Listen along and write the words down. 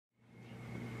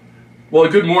Well,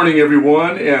 good morning,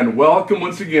 everyone, and welcome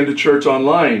once again to Church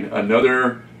Online.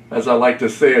 Another, as I like to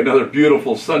say, another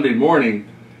beautiful Sunday morning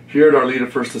here at Arleta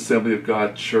First Assembly of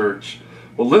God Church.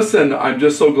 Well, listen, I'm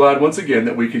just so glad once again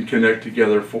that we can connect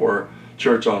together for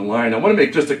Church Online. I want to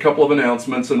make just a couple of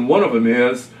announcements, and one of them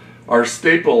is our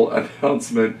staple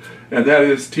announcement, and that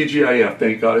is TGIF.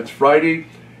 Thank God it's Friday.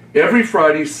 Every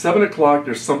Friday, 7 o'clock,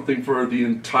 there's something for the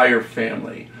entire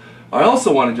family. I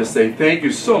also want to just say thank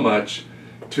you so much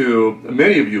to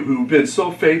many of you who've been so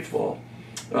faithful,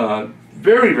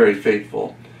 very, very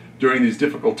faithful during these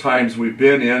difficult times we've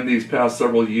been in these past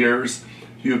several years.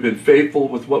 You've been faithful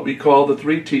with what we call the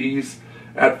 3 T's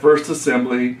at First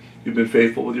Assembly. You've been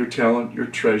faithful with your talent, your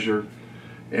treasure,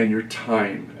 and your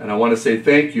time. And I want to say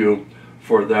thank you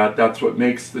for that. That's what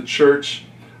makes the Church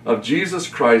of Jesus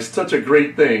Christ such a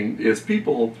great thing, is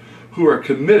people who are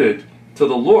committed to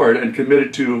the Lord and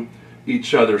committed to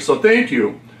each other. So thank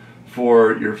you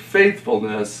for your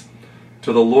faithfulness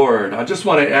to the Lord. I just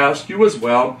want to ask you as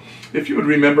well, if you would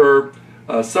remember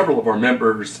several of our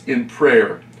members in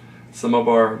prayer. Some of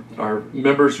our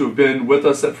members who have been with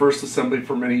us at First Assembly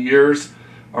for many years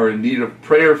are in need of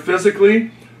prayer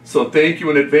physically. So thank you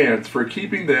in advance for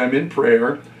keeping them in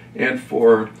prayer and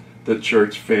for the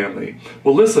church family.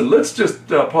 Well, listen, let's just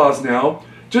pause now,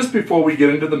 just before we get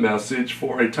into the message,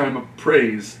 for a time of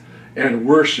praise and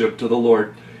worship to the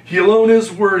Lord. He alone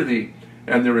is worthy,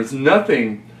 and there's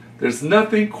nothing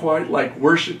quite like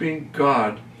worshiping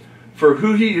God for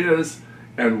who He is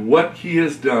and what He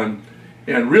has done.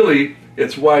 And really,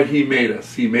 it's why He made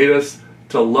us. He made us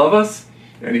to love us,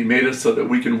 and He made us so that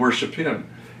we can worship Him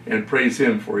and praise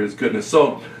Him for His goodness.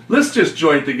 So let's just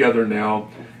join together now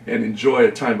and enjoy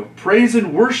a time of praise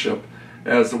and worship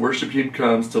as the worship team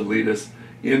comes to lead us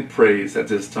in praise at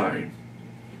this time.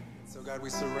 So God, we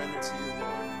surrender to You, Lord.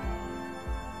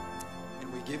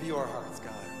 And we give You our hearts,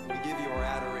 God. We give You our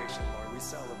adoration, Lord. We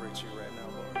celebrate You right now,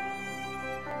 Lord.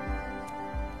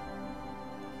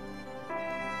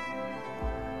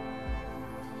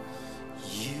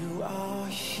 You are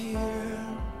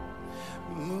here,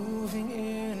 moving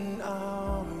in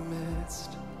our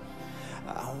midst.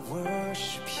 I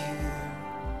worship You.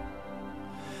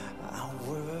 I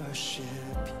worship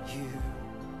You.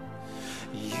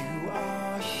 You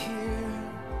are here,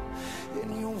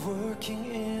 and You're working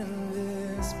in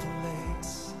this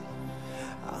place.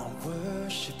 I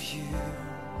worship You.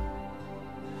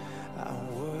 I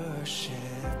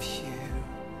worship You.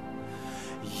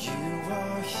 You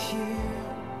are here,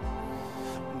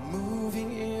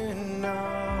 moving in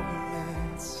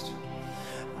our midst.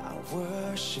 I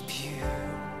worship You.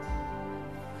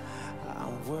 I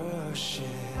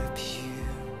worship You.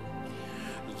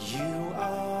 You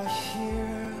are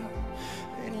here,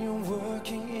 and You're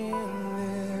working in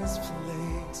this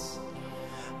place.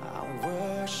 I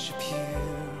worship You.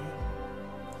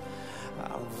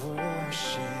 I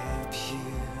worship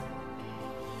You.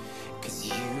 'Cause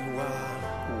You are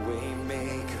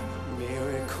waymaker,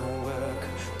 miracle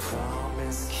worker,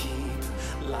 promise keep,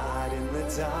 light in the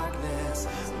darkness.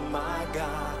 My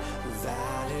God,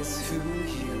 that is who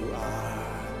You are.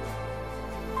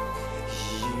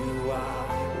 You are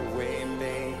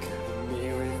waymaker,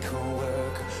 miracle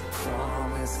worker,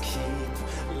 promise keep,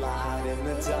 light in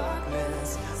the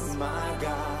darkness. My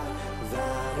God,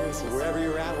 that is. Wherever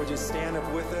you're at, would you stand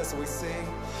up with us? We sing.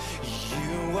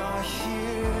 You are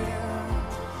here.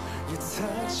 You're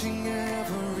touching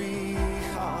every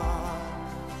heart.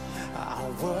 I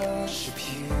worship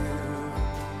You.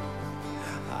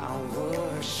 I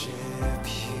worship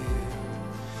You.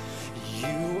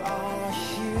 You are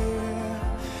here,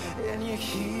 and You're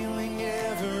healing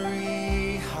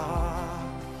every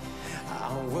heart.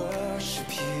 I worship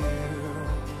You.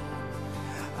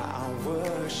 I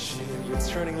worship. You're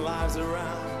turning lives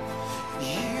around.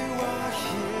 You are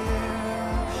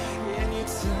here, and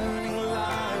You're turning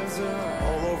lives around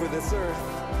all over this earth.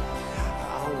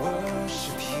 I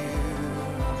worship You.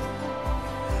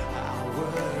 I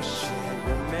worship.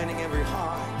 You're mending every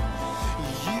heart.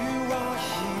 You are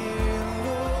here,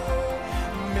 Lord,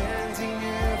 mending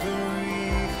every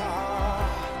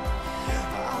heart.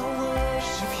 I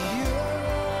worship You.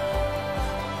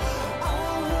 I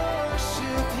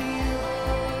worship You.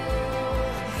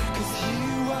 'Cause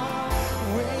You are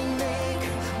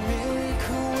waymaker,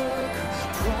 miracle worker,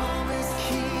 promise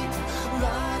keep,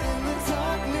 light in the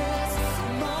darkness.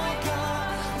 My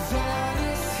God,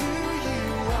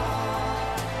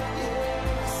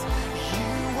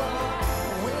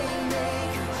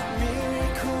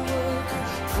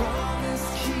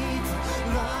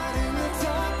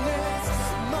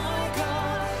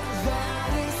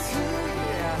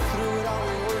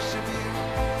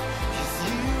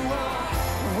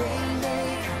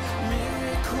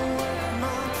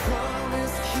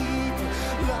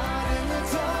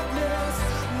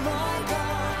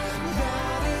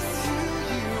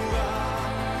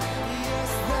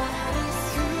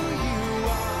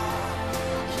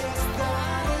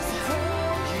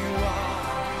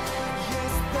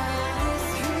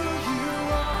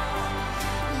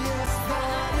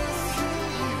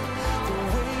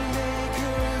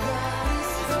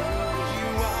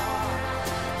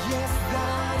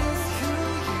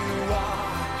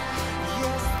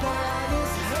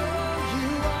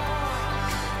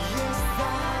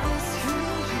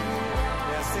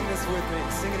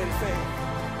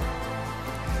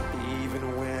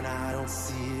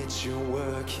 it, you're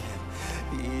working.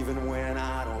 Even when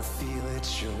I don't feel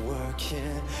it, you're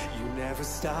working. You never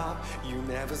stop working. You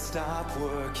never stop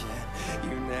working.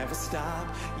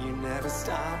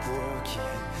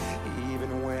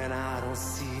 Even when I don't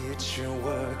see it, you're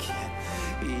working.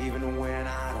 Even when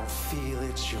I don't feel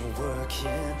it, you're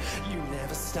working. You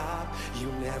never stop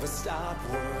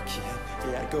working.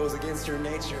 Yeah, it goes against your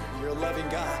nature. You're a loving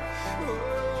God.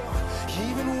 Oh,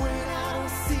 even when I don't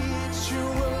see it,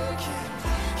 you're working.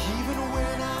 Even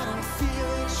when I don't feel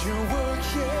it, you're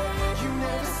working. You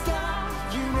never stop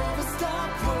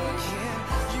working.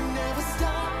 You never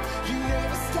stop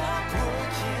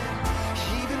working.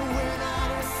 Even when I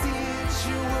don't see it,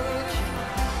 you're working.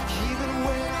 Even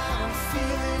when I don't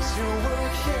feel it, you're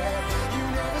working. You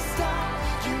never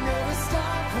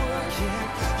stop working.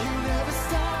 You never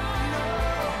stop, no.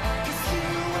 'Cause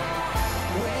you are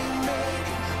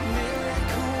waymaker,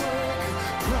 miracle worker,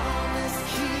 promise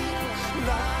keeper,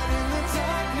 light in the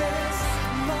darkness.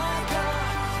 My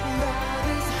God, that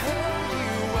is who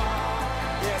you are.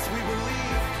 Yes, we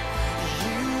believe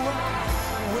you are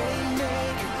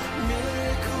waymaker,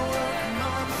 miracle worker,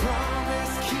 my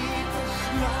promise keeper,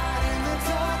 light in the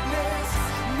darkness.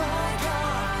 My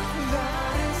God,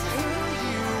 that is who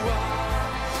you are.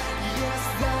 Yes,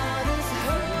 that is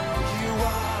who you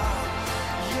are.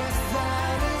 Yes,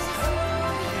 that is who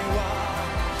you are.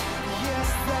 Yes,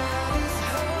 that is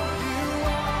who you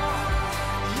are.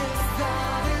 Yes,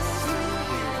 that is who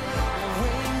you are.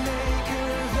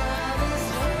 Waymaker, that is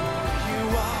who you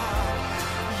are.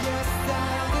 Yes,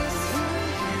 that is who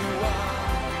you are.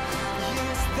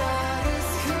 Yes, that is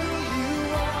who you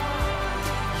are.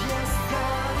 Yes,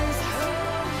 that is who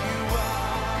you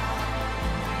are.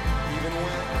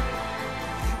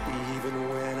 Even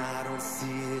when I don't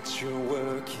see it, you're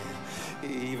working.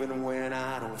 Even when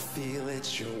I don't feel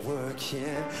it, you're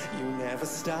working. You never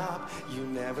stop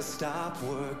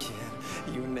working.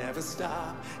 You never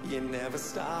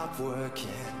stop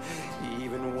working.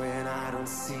 Even when I don't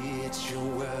see it,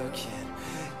 you're working.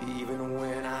 Even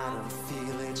when I don't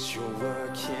feel it, you're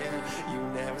working. You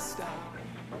never stop.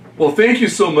 Well, thank you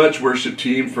so much, worship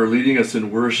team, for leading us in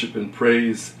worship and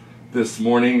praise this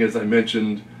morning. As I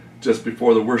mentioned just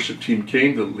before the worship team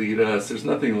came to lead us, there's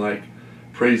nothing like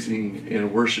praising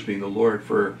and worshiping the Lord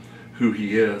for who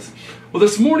He is. Well,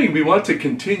 this morning we want to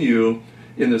continue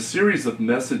in the series of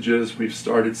messages we've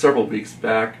started several weeks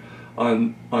back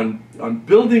on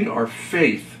building our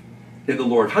faith in the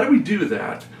Lord. How do we do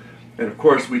that? And of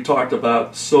course, we talked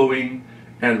about sowing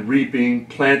and reaping,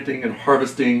 planting and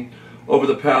harvesting over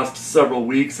the past several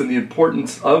weeks and the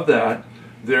importance of that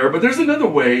there. But there's another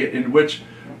way in which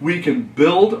we can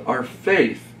build our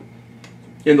faith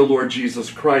in the Lord Jesus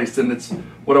Christ. And it's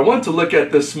what I want to look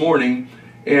at this morning.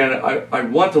 And I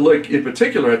want to look in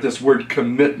particular at this word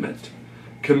commitment.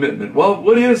 Commitment. Well,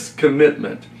 what is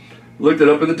commitment? Looked it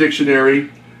up in the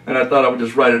dictionary and I thought I would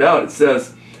just write it out. It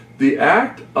says, the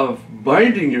act of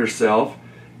binding yourself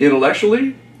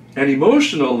intellectually and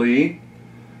emotionally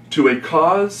to a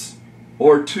cause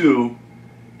or to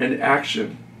an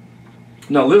action.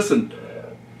 Now listen,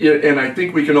 and I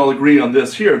think we can all agree on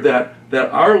this here, that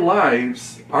our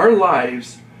lives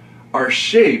are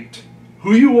shaped,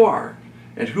 who you are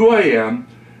and who I am,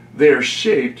 they are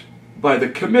shaped by the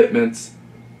commitments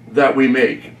that we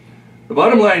make. The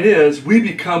bottom line is we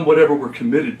become whatever we're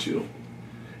committed to.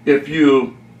 If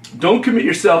you don't commit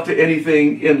yourself to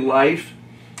anything in life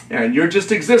and you're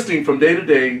just existing from day to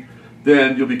day,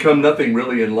 then you'll become nothing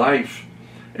really in life.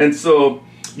 And so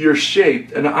you're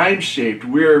shaped and I'm shaped.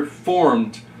 We're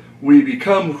formed. We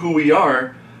become who we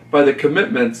are by the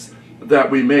commitments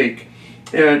that we make.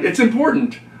 And it's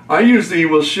important. I usually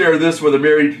will share this with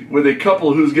a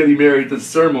couple who's getting married at the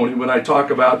ceremony when I talk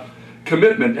about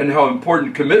commitment and how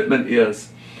important commitment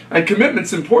is. And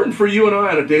commitment's important for you and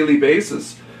I on a daily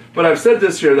basis. But I've said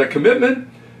this here, that commitment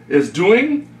is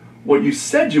doing what you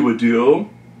said you would do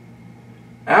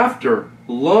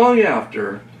long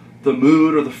after the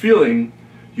mood or the feeling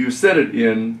you said it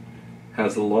in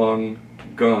has long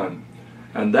gone.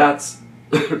 And that's,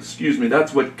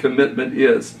 that's what commitment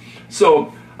is.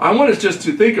 So I want us just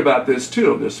to think about this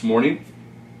too this morning,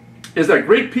 is that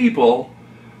great people,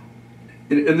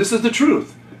 and this is the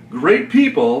truth, great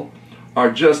people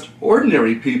are just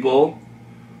ordinary people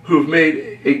who've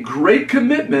made a great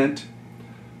commitment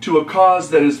to a cause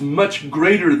that is much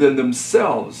greater than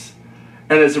themselves.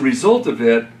 And as a result of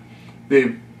it,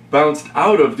 they've bounced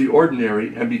out of the ordinary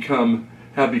and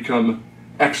have become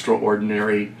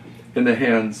extraordinary in the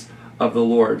hands of the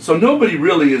Lord. So nobody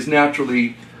really is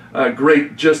naturally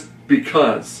great just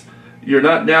because. You're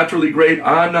not naturally great,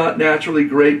 I'm not naturally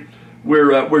great,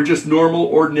 we're just normal,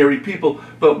 ordinary people.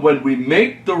 But when we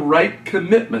make the right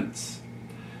commitments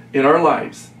in our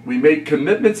lives, we make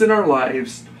commitments in our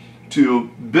lives to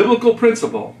biblical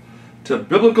principle, to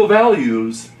biblical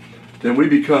values, then we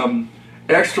become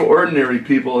extraordinary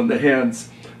people in the hands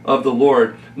of the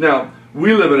Lord. Now,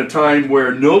 we live in a time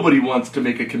where nobody wants to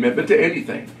make a commitment to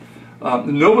anything.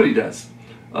 Nobody does.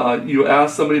 You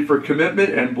ask somebody for a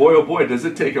commitment, and boy, oh boy, does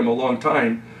it take them a long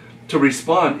time to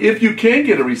respond. If you can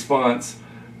get a response,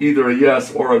 either a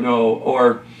yes or a no,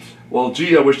 or, well,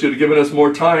 gee, I wish you'd have given us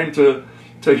more time to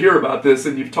hear about this,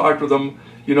 and you've talked with them,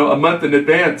 you know, a month in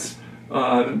advance.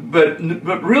 But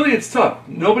really, it's tough.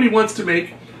 Nobody wants to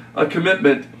make a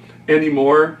commitment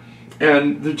anymore.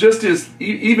 And there just is,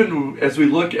 even as we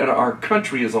look at our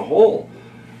country as a whole,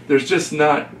 there's just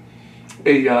not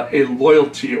a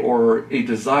loyalty or a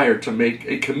desire to make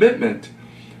a commitment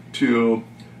to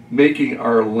making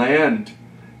our land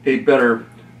a better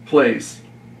place.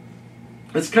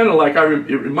 It's kind of like,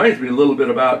 it reminds me a little bit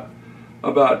about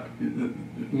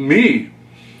me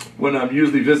when I'm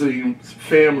usually visiting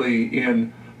family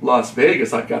in Las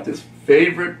Vegas. I've got this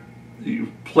favorite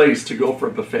place to go for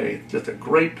a buffet. Just a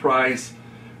great price,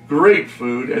 great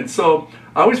food. And so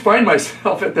I always find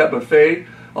myself at that buffet.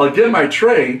 I'll get my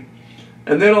tray,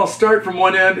 and then I'll start from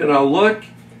one end and I'll look,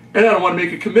 and I don't want to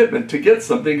make a commitment to get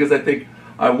something because I think,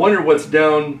 I wonder what's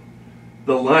down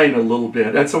the line a little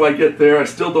bit. And so I get there, I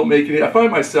still don't make any. I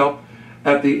find myself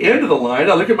at the end of the line.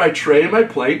 I look at my tray and my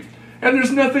plate, and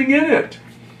there's nothing in it.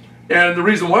 And the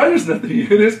reason why there's nothing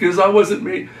in it is because I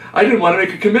didn't want to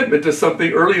make a commitment to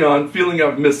something early on, feeling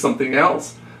I've missed something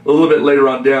else a little bit later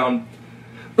on down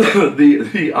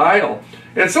the aisle.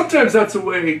 And sometimes that's the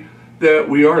way that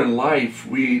we are in life.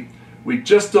 We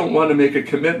just don't want to make a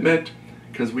commitment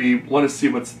because we want to see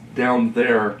what's down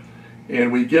there.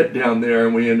 And we get down there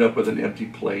and we end up with an empty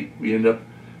plate. We end up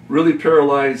really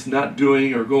paralyzed, not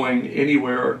doing or going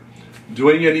anywhere,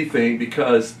 doing anything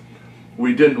because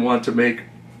we didn't want to make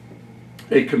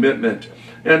a commitment.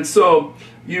 And so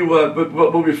but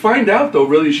what we find out though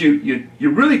really is you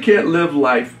really can't live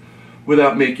life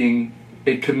without making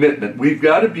a commitment. We've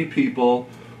got to be people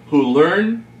who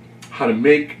learn how to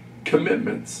make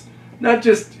commitments, not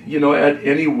just at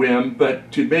any whim,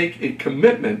 but to make a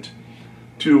commitment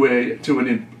to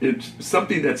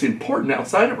something that's important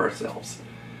outside of ourselves.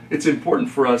 It's important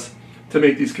for us to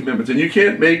make these commitments, and you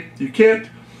can't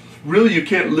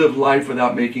live life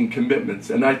without making commitments.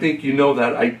 And I think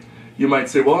that. You might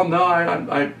say, well,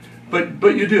 no,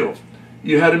 but you do.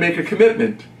 You had to make a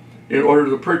commitment in order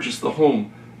to purchase the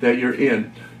home that you're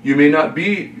in. You may not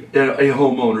be a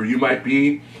homeowner. You might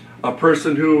be a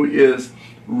person who is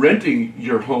renting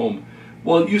your home.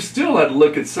 Well, you still had to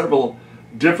look at several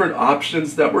different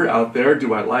options that were out there.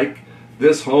 Do I like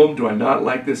this home? Do I not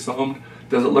like this home?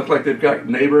 Does it look like they've got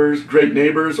neighbors, great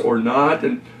neighbors, or not?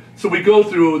 And so we go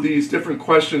through these different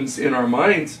questions in our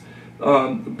minds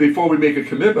before we make a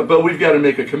commitment. But we've got to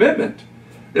make a commitment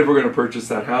if we're going to purchase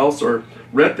that house or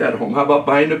rent that home. How about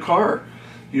buying a car?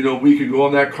 We could go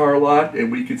on that car lot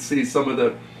and we could see some of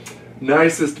the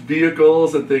nicest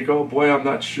vehicles and think, oh boy, I'm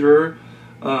not sure.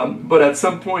 But at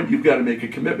some point you've got to make a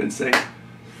commitment and say,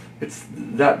 it's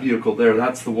that vehicle there,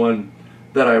 that's the one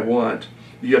that I want.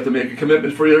 You have to make a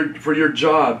commitment for your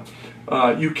job.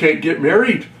 You can't get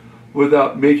married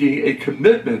without making a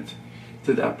commitment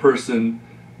to that person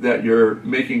that you're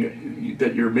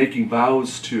making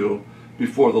vows to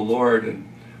before the Lord and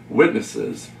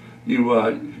witnesses. You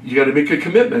got to make a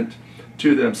commitment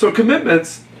to them. So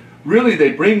commitments, really,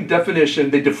 they bring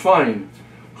definition. They define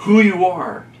who you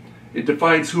are. It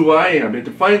defines who I am. It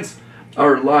defines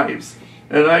our lives.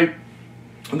 And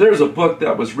there's a book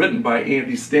that was written by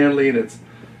Andy Stanley, and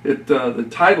the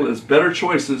title is Better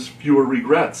Choices, Fewer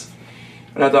Regrets.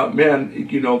 And I thought, man,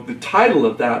 the title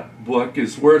of that book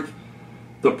is worth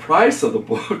the price of the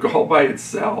book all by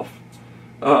itself.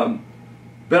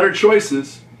 Better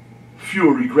choices,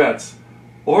 fewer regrets.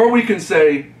 Or we can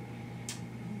say,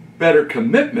 better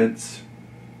commitments,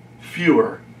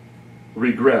 fewer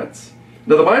regrets.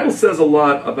 Now the Bible says a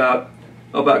lot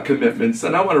about commitments,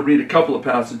 and I want to read a couple of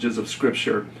passages of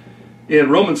Scripture. In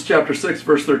Romans chapter 6,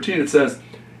 verse 13, it says,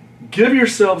 give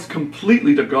yourselves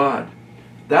completely to God.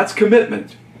 That's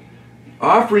commitment.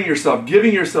 Offering yourself,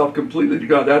 giving yourself completely to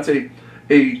God, that's a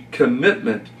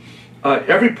commitment.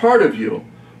 Every part of you,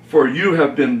 for you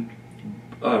have been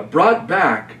brought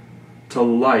back to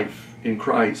life in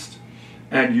Christ,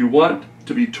 and you want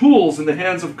to be tools in the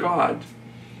hands of God,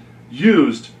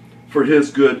 used for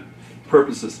His good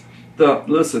purposes.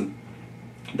 Listen,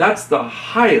 that's the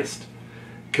highest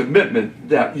commitment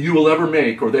that you will ever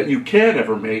make, or that you can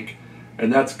ever make,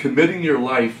 and that's committing your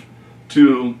life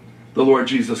to the Lord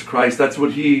Jesus Christ. That's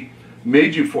what He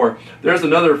made you for. There's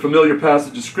another familiar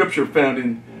passage of Scripture found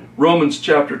in Romans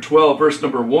chapter 12, verse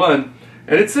number 1,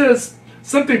 and it says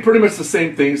something pretty much the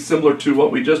same thing, similar to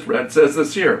what we just read. It says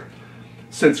this here: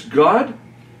 since God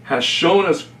has shown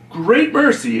us great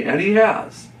mercy, and He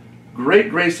has, great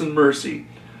grace and mercy,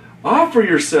 offer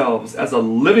yourselves as a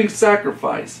living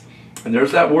sacrifice. And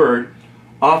there's that word,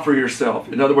 offer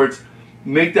yourself. In other words,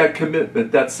 make that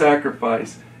commitment, that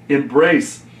sacrifice.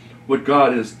 Embrace what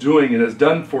God is doing and has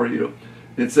done for you.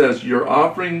 It says your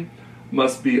offering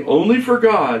must be only for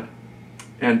God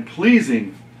and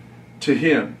pleasing to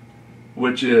Him,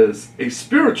 which is a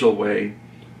spiritual way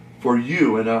for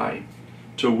you and I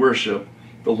to worship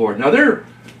the Lord. Now there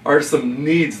are some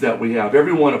needs that we have,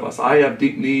 every one of us. I have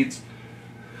deep needs.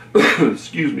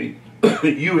 Excuse me.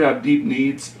 You have deep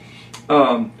needs.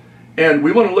 And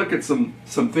we want to look at some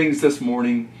things this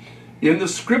morning in the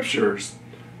Scriptures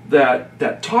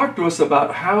that talk to us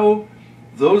about how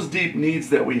those deep needs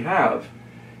that we have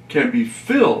can be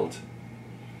filled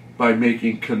by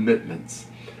making commitments.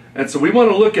 And so we want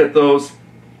to look at those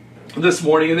this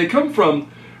morning, and they come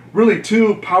from really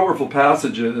two powerful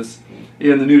passages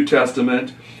in the New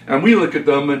Testament, and we look at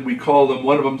them and we call them,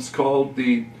 one of them is called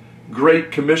the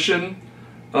Great Commission,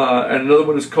 and another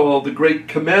one is called the Great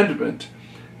Commandment.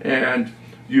 And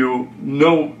you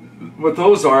know what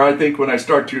those are. I think when I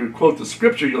start to quote the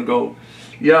Scripture, you'll go,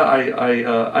 yeah,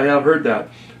 I have heard that.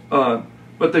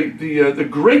 But the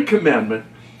Great Commandment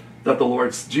that the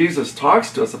Lord Jesus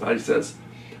talks to us about, He says,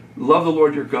 love the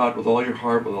Lord your God with all your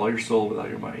heart, with all your soul, with all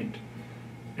your mind,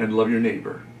 and love your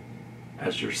neighbor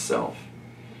as yourself.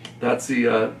 That's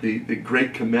the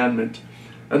Great Commandment.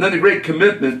 And then the Great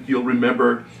Commitment, you'll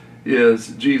remember, is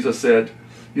Jesus said,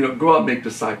 go out and make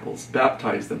disciples,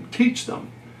 baptize them, teach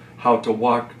them how to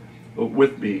walk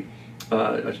with me,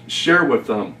 share with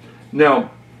them.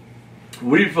 Now,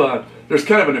 there's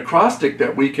kind of an acrostic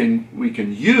that we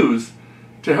can use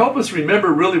to help us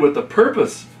remember really what the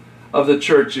purpose of the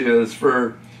church is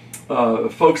for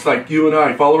folks like you and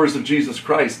I, followers of Jesus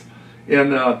Christ.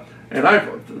 And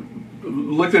I've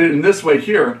looked at it in this way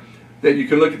here, that you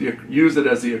can use it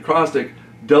as the acrostic,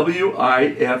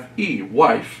 W-I-F-E,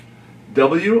 wife.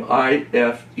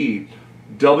 W-I-F-E.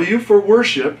 W for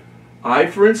worship, I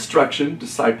for instruction,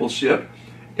 discipleship,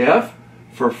 F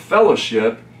for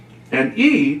fellowship, and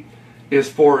E is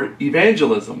for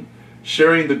evangelism,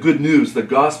 sharing the good news, the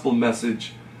gospel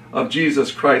message of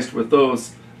Jesus Christ with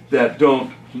those that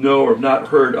don't know or have not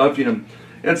heard of Him.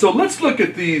 And so let's look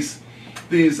at these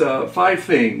 5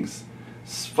 things,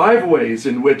 5 ways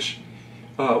in which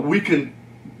we can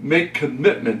make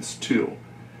commitments to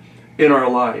in our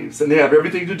lives. And they have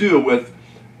everything to do with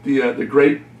the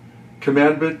Great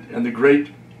Commandment and the Great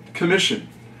Commission.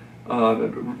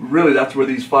 Really, that's where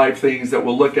these 5 things that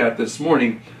we'll look at this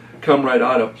morning come right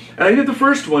out of. And I think the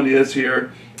first one is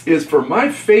for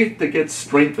my faith to get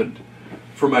strengthened.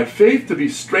 For my faith to be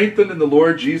strengthened in the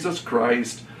Lord Jesus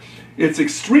Christ, it's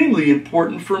extremely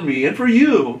important for me and for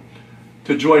you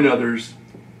to join others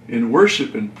in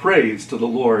worship and praise to the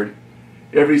Lord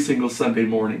every single Sunday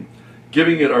morning,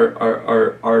 giving it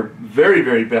our very,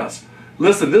 very best.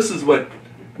 Listen, this is what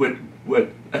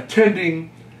attending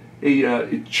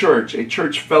a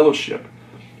church fellowship,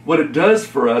 what it does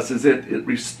for us is it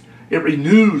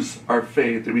renews our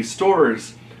faith. It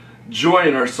restores joy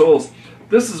in our souls.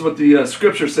 This is what the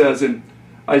Scripture says in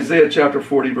Isaiah chapter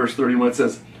 40, verse 31. It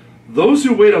says, those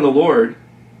who wait on the Lord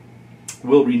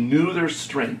will renew their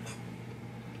strength.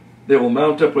 They will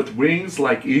mount up with wings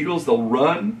like eagles. They'll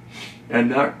run and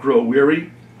not grow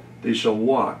weary. They shall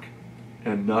walk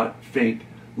and not faint.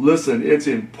 Listen, it's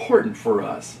important for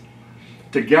us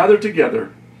to gather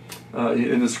together.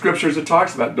 In the Scriptures it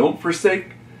talks about, don't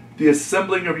forsake the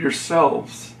assembling of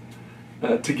yourselves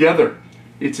together.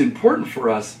 It's important for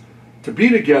us to be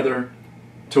together,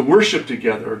 to worship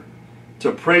together,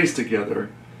 to praise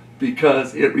together,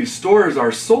 because it restores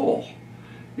our soul.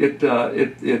 It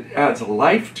adds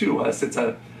life to us.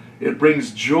 It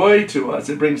brings joy to us.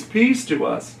 It brings peace to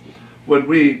us when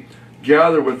we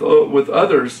gather with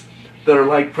others that are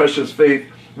like precious faith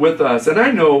with us. And I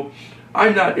know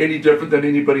I'm not any different than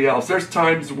anybody else. There's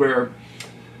times where,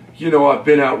 I've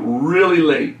been out really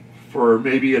late for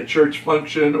maybe a church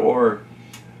function or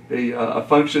a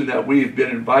function that we've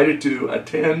been invited to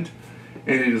attend,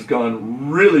 and it has gone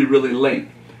really, really late.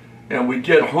 And we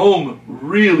get home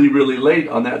really, really late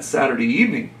on that Saturday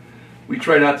evening. We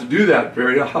try not to do that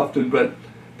very often, but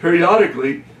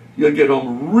periodically you'll get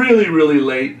home really, really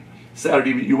late Saturday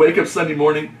evening. You wake up Sunday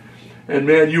morning, and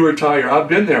man, you were tired. I've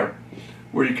been there,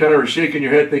 where you kind of are shaking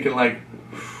your head thinking like,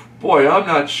 boy, I'm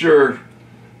not sure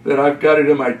that I've got it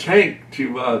in my tank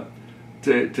to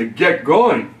get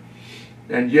going.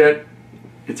 And yet,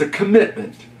 it's a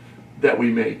commitment that we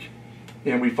make.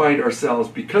 And we find ourselves,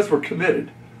 because we're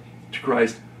committed to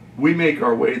Christ, we make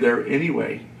our way there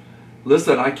anyway.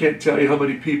 Listen, I can't tell you how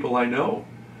many people I know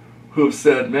who have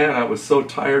said, man, I was so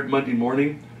tired Monday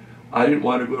morning, I didn't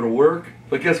want to go to work.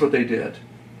 But guess what they did?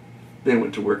 They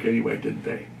went to work anyway, didn't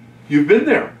they? You've been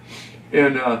there.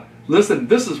 And listen,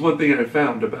 this is one thing I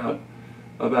found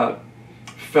about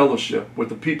fellowship with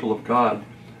the people of God.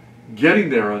 Getting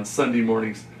there on Sunday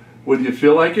mornings, whether you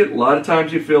feel like it, a lot of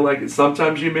times you feel like it,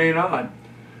 sometimes you may not.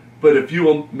 But if you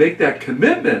will make that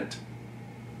commitment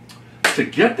to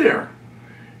get there,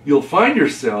 you'll find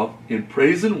yourself in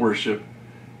praise and worship,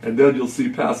 and then you'll see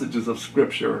passages of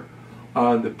Scripture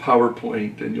on the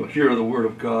PowerPoint, and you'll hear the Word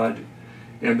of God,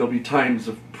 and there'll be times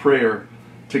of prayer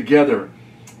together.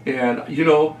 And, you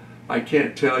know, I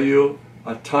can't tell you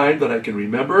a time that I can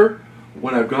remember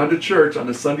when I've gone to church on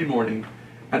a Sunday morning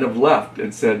and have left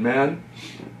and said, man,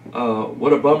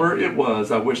 what a bummer it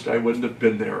was. I wished I wouldn't have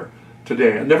been there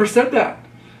today. I never said that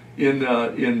in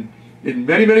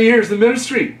many, many years in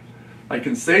ministry. I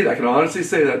can honestly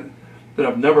say that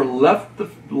I've never left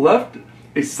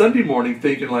a Sunday morning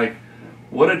thinking like,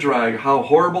 what a drag, how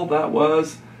horrible that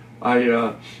was.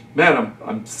 I'm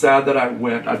sad that I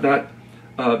went. I've not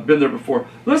been there before.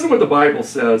 Listen what the Bible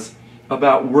says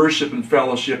about worship and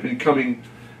fellowship and coming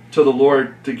to the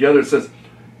Lord together. It says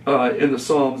in the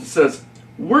Psalms, it says,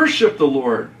 worship the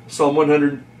Lord. Psalm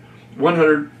 100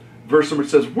 verse number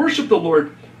says, worship the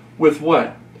Lord with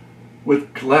what?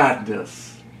 With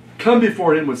gladness. Come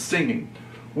before him with singing,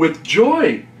 with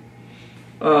joy.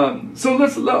 So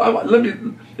let me.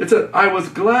 It said, I was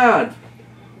glad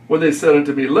when they said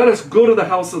unto me, let us go to the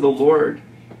house of the Lord.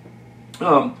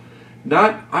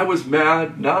 Not I was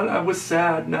mad, not I was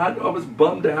sad, not I was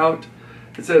bummed out.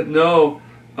 It said, no,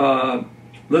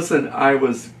 listen, I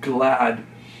was glad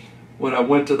when I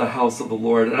went to the house of the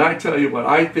Lord. And I tell you what,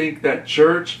 I think that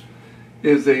church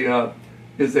is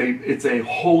it's a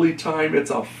holy time,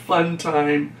 it's a fun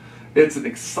time, it's an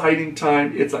exciting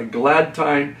time, it's a glad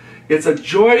time, it's a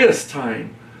joyous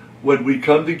time when we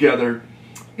come together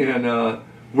and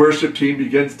worship team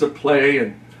begins to play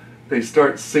and they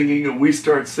start singing and we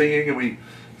start singing and we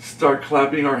start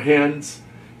clapping our hands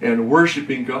and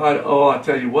worshiping God. Oh, I'll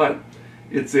tell you what,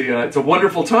 it's a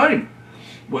wonderful time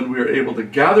when we are able to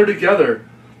gather together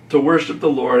to worship the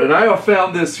Lord. And I have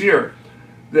found this here,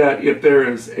 that if there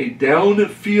is a down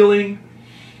feeling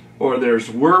or there's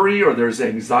worry or there's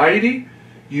anxiety,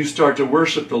 you start to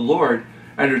worship the Lord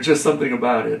and there's just something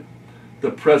about it.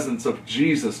 The presence of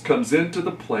Jesus comes into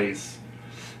the place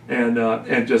and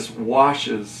just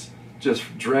washes,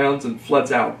 just drowns and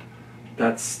floods out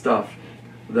that stuff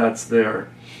that's there.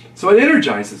 So it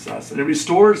energizes us and it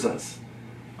restores us.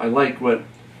 I like what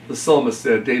the psalmist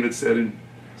said, David said in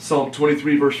Psalm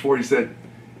 23 verse 4, he said,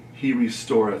 he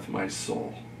restoreth my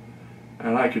soul.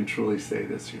 And I can truly say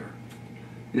this here,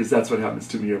 is that's what happens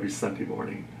to me every Sunday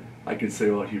morning. I can say,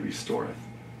 oh, he restoreth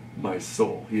my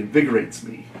soul. He invigorates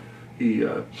me. He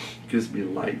gives me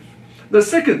life. The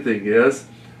second thing is,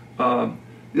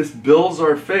 this builds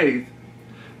our faith,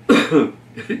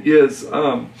 is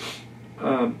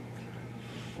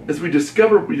as we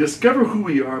discover who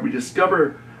we are, we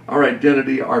discover our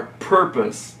identity, our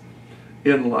purpose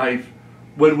in life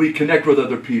when we connect with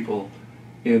other people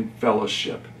in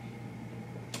fellowship.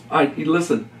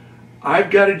 Listen,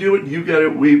 I've got to do it, you got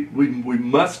it, we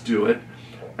must do it,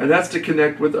 and that's to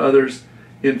connect with others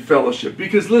in fellowship.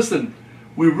 Because listen,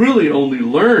 we really only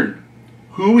learn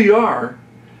who we are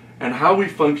and how we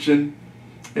function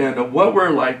and what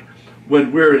we're like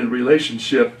when we're in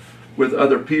relationship with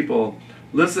other people.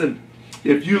 Listen,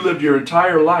 if you lived your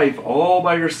entire life all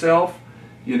by yourself,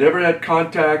 you never had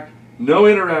contact, no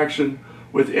interaction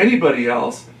with anybody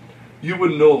else, you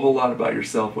wouldn't know a whole lot about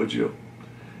yourself, would you?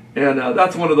 And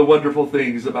that's one of the wonderful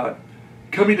things about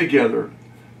coming together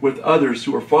with others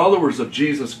who are followers of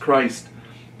Jesus Christ.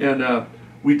 And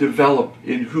we develop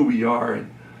in who we are,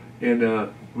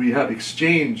 and we have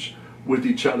exchange with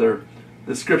each other.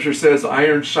 The scripture says,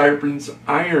 iron sharpens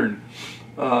iron,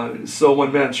 so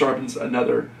one man sharpens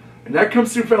another. And that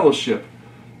comes through fellowship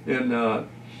in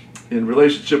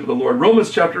relationship with the Lord.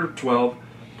 Romans chapter 12,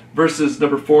 verses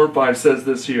number 4 and 5 says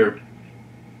this here.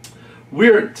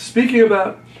 We're speaking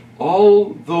about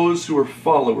all those who are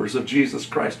followers of Jesus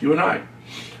Christ, you and I.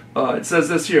 It says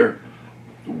this here.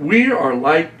 We are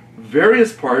like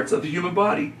various parts of the human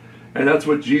body. And that's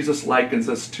what Jesus likens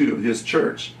us to, his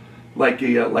church. Like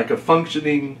a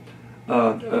functioning,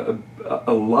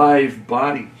 alive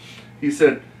body. He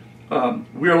said,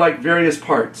 we are like various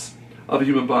parts of a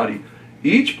human body.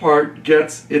 Each part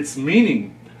gets its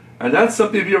meaning. And that's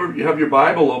something, if you ever have your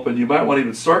Bible open, you might want to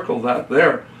even circle that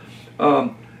there.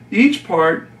 Each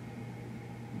part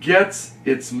gets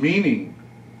its meaning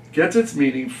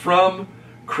from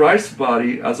Christ's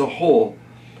body as a whole,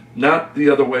 not the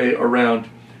other way around.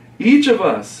 Each of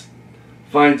us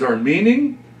finds our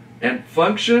meaning and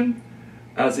function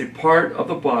as a part of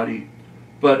the body,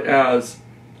 but as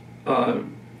a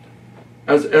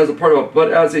part of,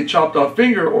 but as a chopped off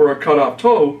finger or a cut off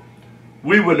toe,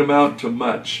 we wouldn't amount to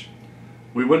much.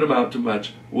 We wouldn't amount to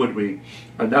much, would we?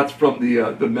 And that's from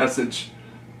the Message,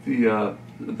 the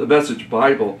Message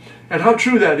Bible, and how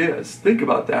true that is. Think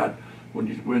about that.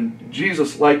 When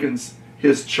Jesus likens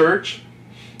his church,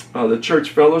 the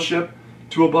church fellowship,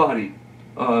 to a body.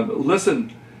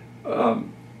 Listen,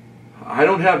 I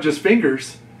don't have just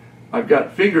fingers. I've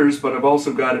got fingers, but I've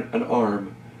also got an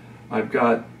arm. I've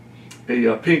got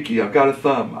a pinky. I've got a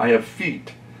thumb. I have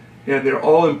feet, and they're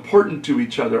all important to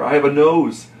each other. I have a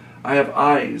nose. I have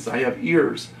eyes. I have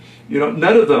ears. None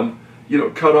of them,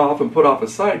 cut off and put off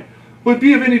aside, would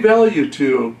be of any value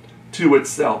to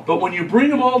itself. But when you bring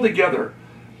them all together,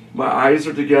 my eyes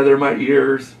are together, my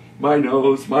ears, my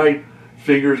nose, my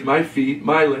fingers, my feet,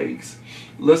 my legs.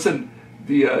 Listen,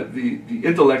 the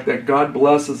intellect that God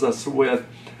blesses us with,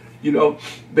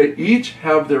 they each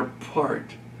have their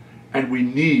part, and we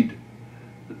need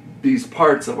these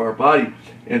parts of our body.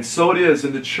 And so it is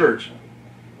in the church.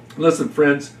 Listen,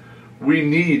 friends, we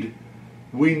need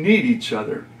each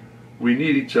other. We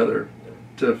need each other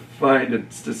to find and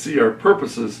to see our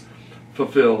purposes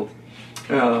fulfilled.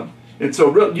 And so,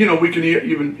 we can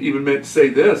even say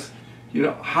this,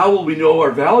 how will we know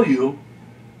our value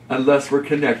unless we're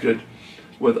connected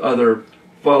with other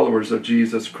followers of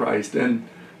Jesus Christ? And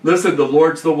listen, the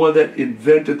Lord's the one that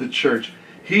invented the church.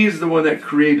 He's the one that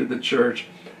created the church.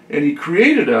 And he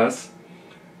created us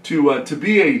to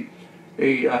be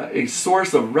a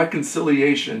source of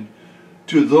reconciliation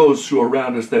to those who are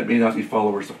around us that may not be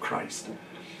followers of Christ.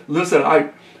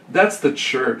 Listen, that's the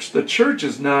church. The church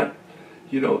is not,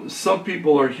 some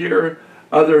people are here,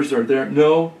 others are there.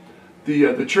 No,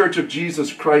 the church of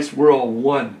Jesus Christ, we're all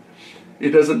one.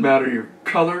 It doesn't matter your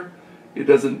color. It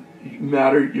doesn't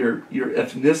matter your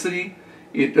ethnicity.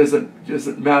 It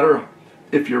doesn't matter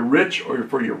if you're rich or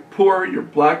if you're poor, you're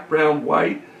black, brown,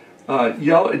 white,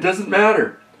 yellow. It doesn't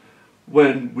matter.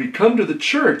 When we come to the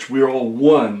church, we're all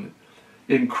one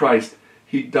in Christ.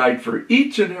 He died for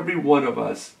each and every one of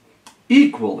us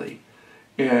equally.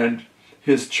 And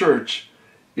his church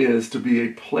is to be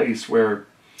a place where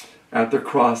at the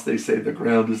cross they say the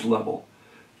ground is level.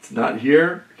 It's not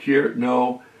here,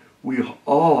 no. We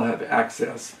all have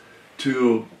access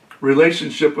to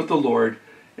relationship with the Lord,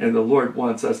 and the Lord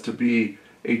wants us to be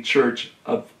a church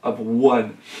of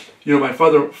one. My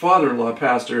father-in-law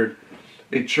pastored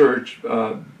a church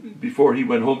before he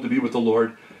went home to be with the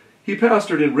Lord. He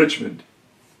pastored in Richmond.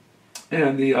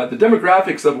 And the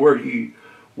demographics of where he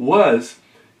was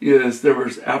is there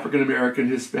was African American,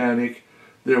 Hispanic,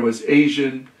 there was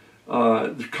Asian,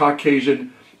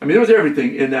 Caucasian. I mean, there was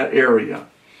everything in that area.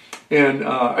 And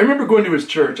I remember going to his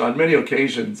church on many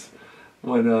occasions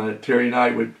when Terry and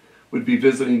I would be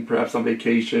visiting, perhaps on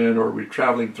vacation, or we're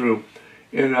traveling through.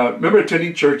 And I remember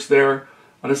attending church there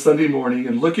on a Sunday morning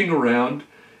and looking around,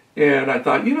 and I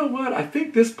thought, you know what? I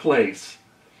think this place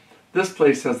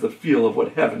has the feel of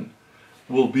what heaven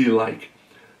will be like,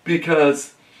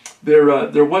 because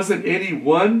there wasn't any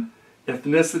one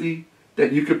ethnicity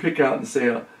that you could pick out and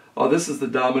say, oh, this is the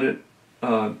dominant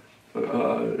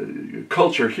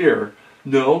culture here.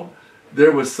 No,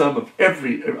 there was some of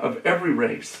every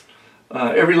race,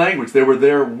 every language. They were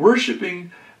there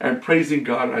worshiping and praising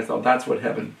God, and I thought that's what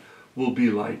heaven will be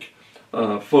like.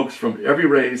 Folks from every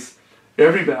race,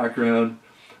 every background,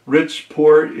 rich,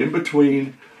 poor, in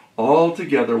between, all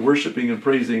together worshiping and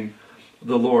praising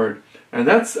the Lord. And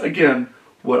that's, again,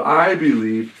 what I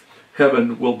believe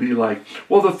heaven will be like.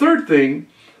 Well, the third thing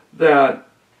that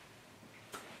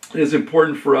is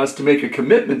important for us to make a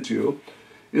commitment to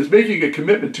is making a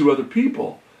commitment to other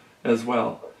people as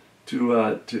well,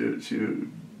 to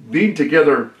being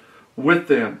together with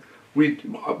them.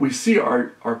 We see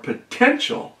our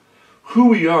potential, who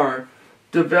we are,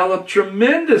 develop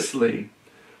tremendously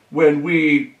when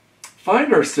we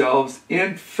find ourselves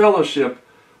in fellowship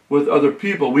with other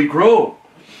people. We grow.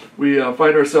 We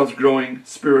find ourselves growing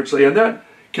spiritually, and that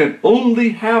can only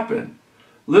happen.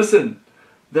 Listen,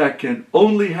 that can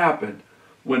only happen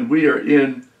when we are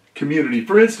in community.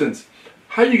 For instance,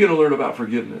 how are you going to learn about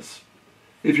forgiveness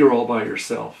if you're all by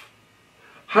yourself?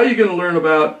 How are you going to learn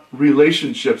about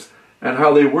relationships and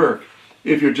how they work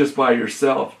if you're just by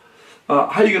yourself? How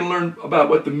are you going to learn about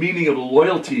what the meaning of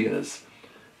loyalty is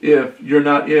if you're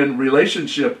not in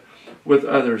relationship with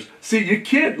others? See, you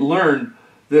can't learn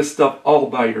this stuff all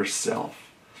by yourself.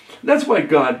 That's why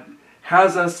God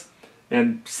has us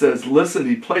and says, listen,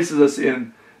 he places us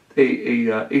in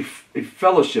a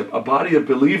fellowship, a body of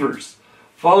believers,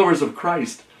 followers of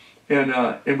Christ, and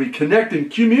we connect in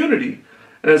community.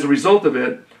 And as a result of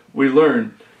it, we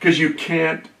learn, because you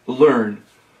can't learn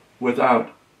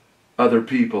without other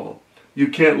people. You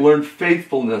can't learn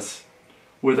faithfulness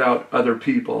without other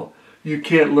people. You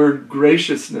can't learn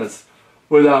graciousness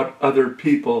without other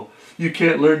people. You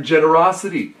can't learn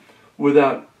generosity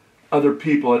without other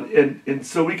people. And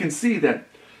so we can see that,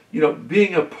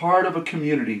 being a part of a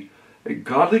community, a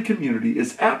godly community,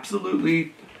 is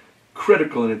absolutely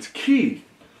critical, and it's key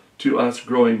to us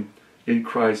growing in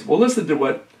Christ. Well, listen to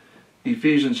what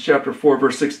Ephesians chapter 4,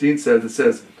 verse 16 says. It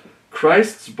says,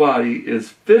 Christ's body is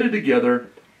fitted together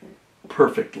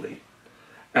perfectly.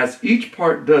 As each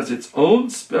part does its own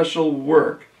special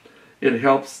work, it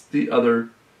helps the other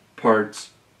parts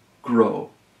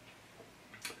grow.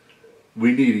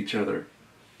 We need each other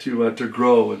to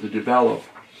grow and to develop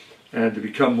and to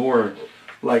become more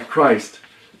like Christ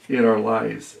in our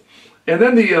lives. And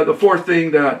then the fourth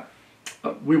thing that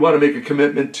we want to make a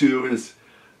commitment to is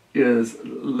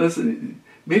listen,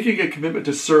 making a commitment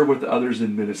to serve with others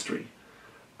in ministry.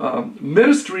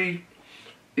 Ministry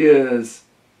is,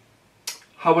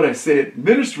 how would I say it?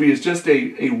 Ministry is just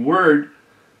a word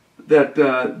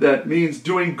that means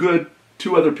doing good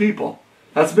to other people.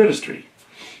 That's ministry.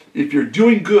 If you're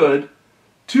doing good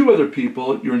to other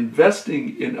people, you're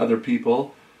investing in other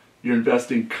people, you're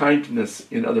investing kindness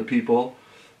in other people,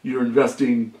 you're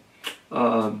investing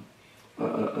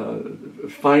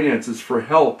finances for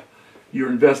help, you're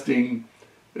investing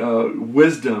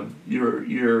wisdom,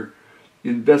 you're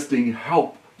investing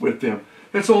help with them.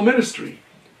 That's all ministry.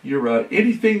 You're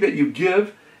anything that you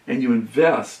give and you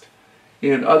invest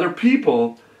in other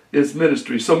people is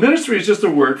ministry. So ministry is just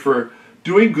a word for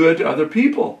doing good to other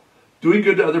people. Doing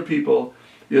good to other people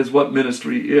is what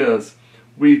ministry is.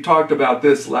 We talked about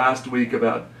this last week,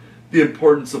 about the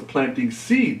importance of planting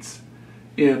seeds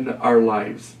in our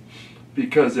lives.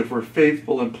 Because if we're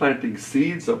faithful in planting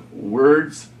seeds of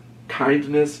words,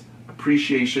 kindness,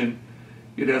 appreciation,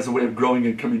 it has a way of growing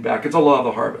and coming back. It's a law of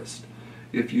the harvest.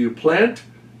 If you plant,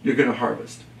 you're going to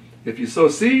harvest. If you sow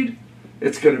seed,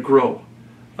 it's going to grow.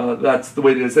 That's the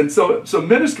way it is. And so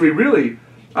ministry really,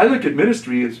 I look at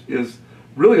ministry is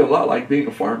really a lot like being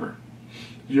a farmer.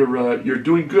 You're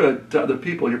doing good to other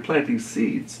people. You're planting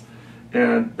seeds,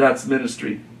 and that's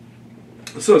ministry.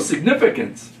 So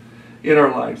significance in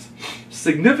our lives.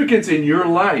 Significance in your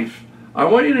life, I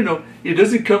want you to know, it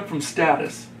doesn't come from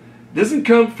status. It doesn't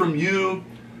come from you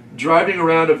driving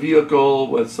around a vehicle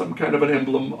with some kind of an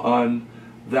emblem on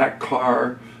that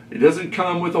car. It doesn't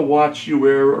come with a watch you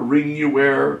wear, a ring you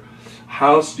wear,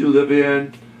 house you live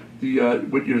in,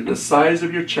 the size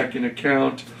of your checking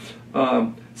account.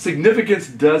 Significance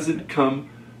doesn't come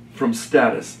from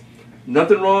status.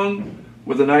 Nothing wrong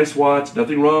with a nice watch,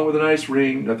 nothing wrong with a nice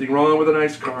ring, nothing wrong with a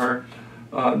nice car,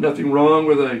 nothing wrong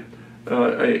with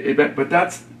but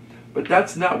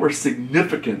that's not where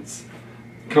significance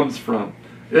comes from.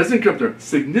 It doesn't come there.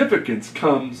 Significance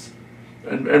comes,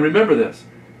 and remember this,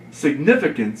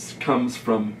 significance comes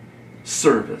from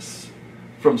service,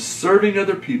 from serving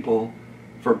other people,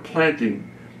 for planting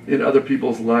in other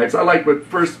people's lives. I like what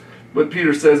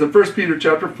Peter says in 1 Peter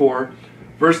chapter 4,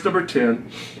 verse number 10.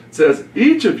 It says,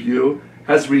 each of you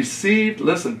has received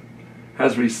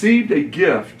a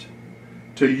gift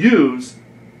to use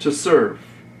to serve.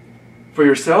 For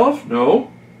yourself?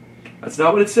 No, that's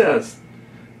not what it says.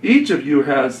 Each of you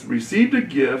has received a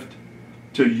gift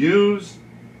to use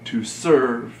to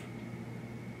serve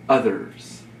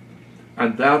others.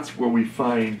 And that's where we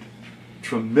find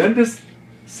tremendous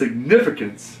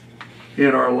significance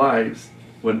in our lives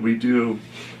when we do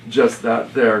just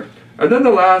that there. And then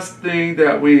the last thing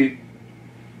that we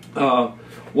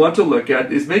want to look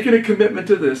at is making a commitment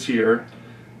to this here,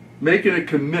 making a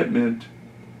commitment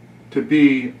to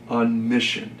be on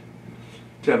mission,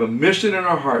 to have a mission in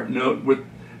our heart,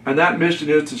 and that mission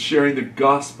is to sharing the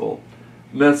gospel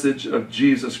message of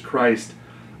Jesus Christ,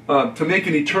 to make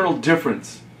an eternal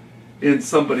difference in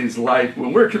somebody's life.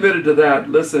 When we're committed to that,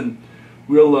 listen,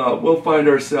 we'll find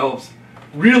ourselves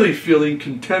really feeling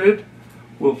contented.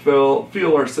 We'll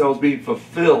feel ourselves being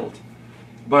fulfilled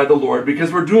by the Lord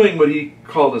because we're doing what He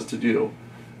called us to do,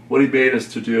 what He made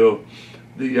us to do.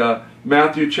 The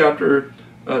Matthew chapter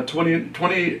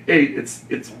 28,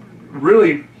 it's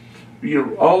really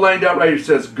all lined out right. It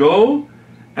says, "Go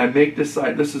and make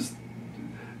disciples."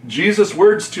 Jesus'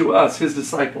 words to us, his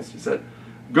disciples. He said,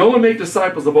 "Go and make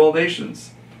disciples of all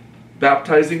nations,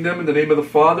 baptizing them in the name of the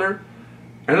Father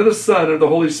and of the Son and of the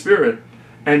Holy Spirit,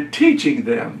 and teaching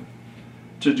them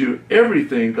to do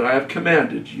everything that I have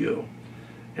commanded you.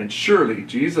 And surely,"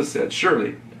 Jesus said,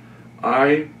 "surely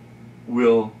I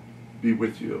will be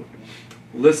with you."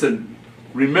 Listen,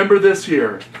 remember this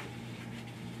here.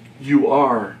 You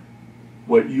are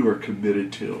what you are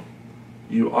committed to.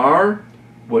 You are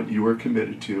what you are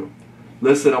committed to.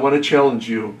 Listen, I want to challenge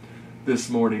you this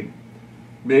morning.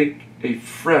 Make a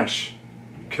fresh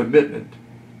commitment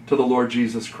to the Lord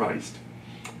Jesus Christ.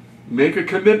 Make a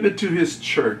commitment to his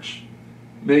church.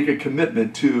 Make a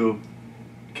commitment to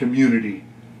community.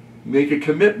 Make a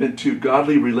commitment to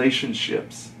godly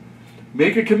relationships.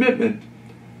 Make a commitment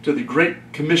to the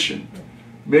Great Commission.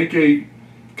 Make a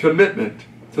commitment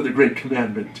to the Great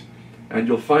Commandment. And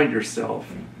you'll find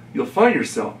yourself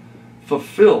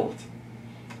fulfilled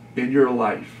in your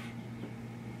life.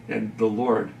 And the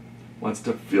Lord wants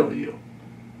to fill you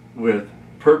with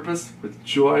purpose, with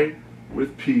joy,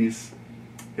 with peace,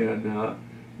 and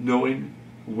knowing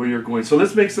where you're going. So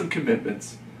let's make some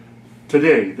commitments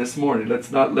today, this morning.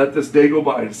 Let's not let this day go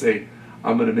by and say,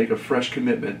 I'm going to make a fresh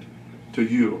commitment to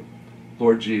you,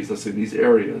 Lord Jesus, in these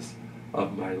areas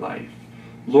of my life.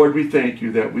 Lord, we thank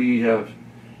you that we have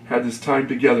had this time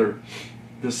together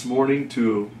this morning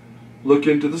to look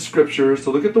into the scriptures, to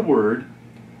look at the word,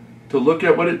 to look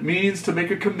at what it means to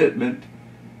make a commitment,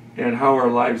 and how our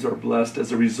lives are blessed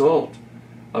as a result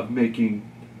of making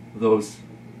those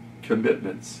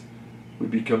commitments. We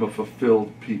become a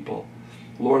fulfilled people.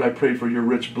 Lord, I pray for your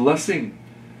rich blessing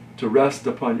to rest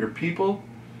upon your people.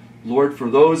 Lord, for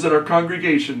those in our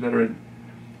congregation that are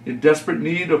in desperate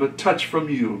need of a touch from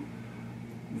you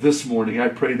this morning, I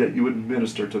pray that you would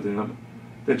minister to them,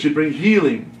 that you'd bring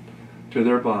healing to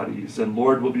their bodies. And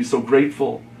Lord, we'll be so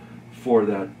grateful for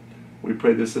that. We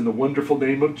pray this in the wonderful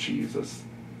name of Jesus.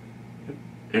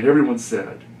 And everyone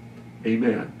said,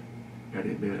 amen, and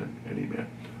amen, and amen.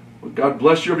 Well, God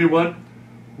bless you, everyone.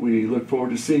 We look forward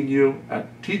to seeing you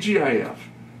at TGIF.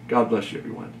 God bless you,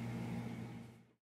 everyone.